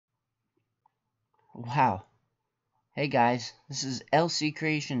Wow. Hey guys, this is LC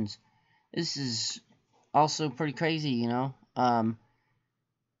Creations. This is also pretty crazy, you know?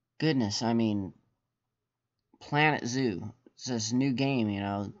 Goodness, I mean, Planet Zoo. It's this new game,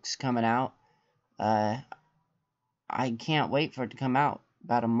 it's coming out. I can't wait for it to come out.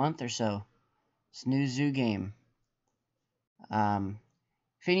 About a month or so. It's a new zoo game.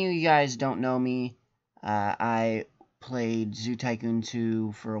 If any of you guys don't know me, I played Zoo Tycoon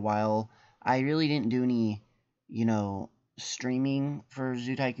 2 for a while. I really didn't do any, streaming for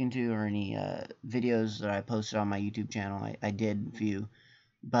Zoo Tycoon 2 or any videos that I posted on my YouTube channel. I did view,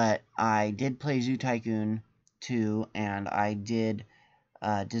 but I did play Zoo Tycoon 2, and I did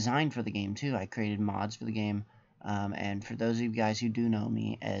design for the game too. I created mods for the game, and for those of you guys who do know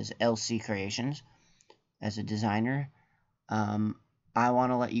me as LC Creations, as a designer, I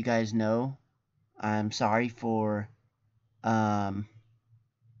want to let you guys know I'm sorry for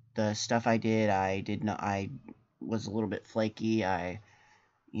the stuff I did. I was a little bit flaky. I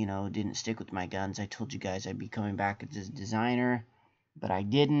didn't stick with my guns. I told you guys I'd be coming back as a designer, but I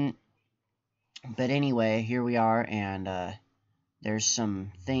didn't. But anyway, here we are, and there's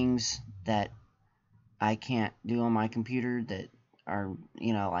some things that I can't do on my computer that are,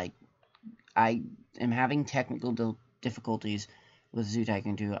 like, I am having technical difficulties with Zoo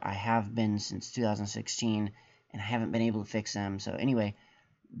Tycoon 2. I have been since 2016, and I haven't been able to fix them. So anyway,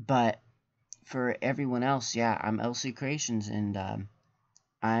 but for everyone else, yeah, I'm LC Creations, and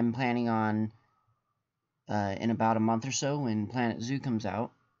I'm planning on, in about a month or so, when Planet Zoo comes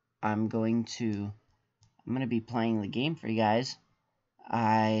out, I'm going to be playing the game for you guys.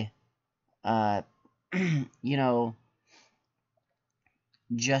 I,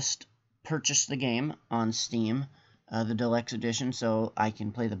 just purchased the game on Steam, the deluxe edition, so I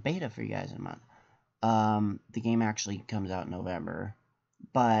can play the beta for you guys in a month. The game actually comes out in November.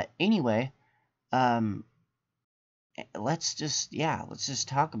 But anyway, let's just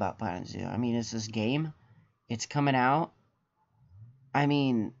talk about Planet Zoo. I mean, it's this game. It's coming out. I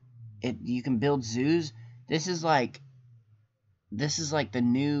mean, you can build zoos. This is like the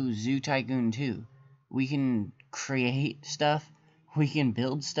new Zoo Tycoon 2. We can create stuff. We can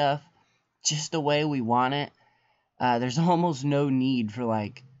build stuff just the way we want it. There's almost no need for,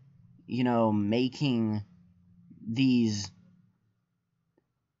 like, making these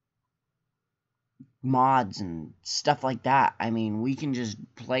mods and stuff like that. I mean, we can just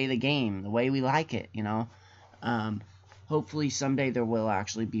play the game the way we like it, Hopefully someday there will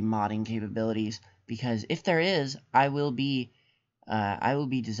actually be modding capabilities, because if there is, I will be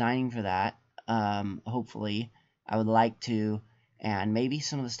designing for that. Hopefully, I would like to, and maybe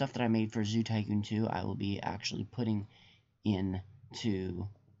some of the stuff that I made for Zoo Tycoon 2, I will be actually putting into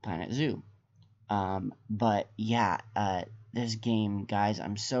Planet Zoo. But yeah, this game, guys,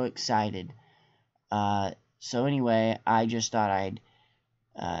 I'm so excited. So anyway, I just thought I'd,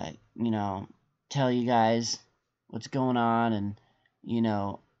 tell you guys what's going on, and,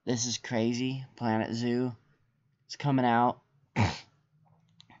 this is crazy. Planet Zoo, it's coming out.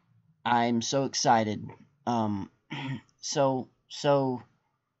 I'm so excited. So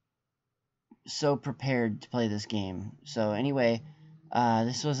prepared to play this game. So anyway,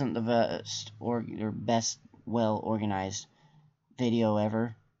 this wasn't the best or best well organized video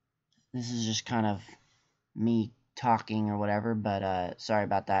ever. This is just kind of me talking or whatever, but sorry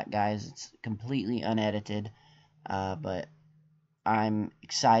about that, guys. It's completely unedited, but I'm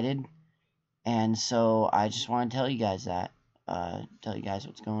excited, and so I just want to tell you guys that, tell you guys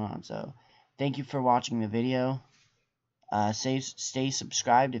what's going on. So thank you for watching the video. Stay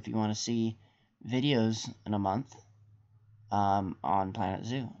subscribed if you want to see videos in a month on Planet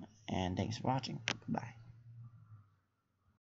Zoo, and thanks for watching. Goodbye.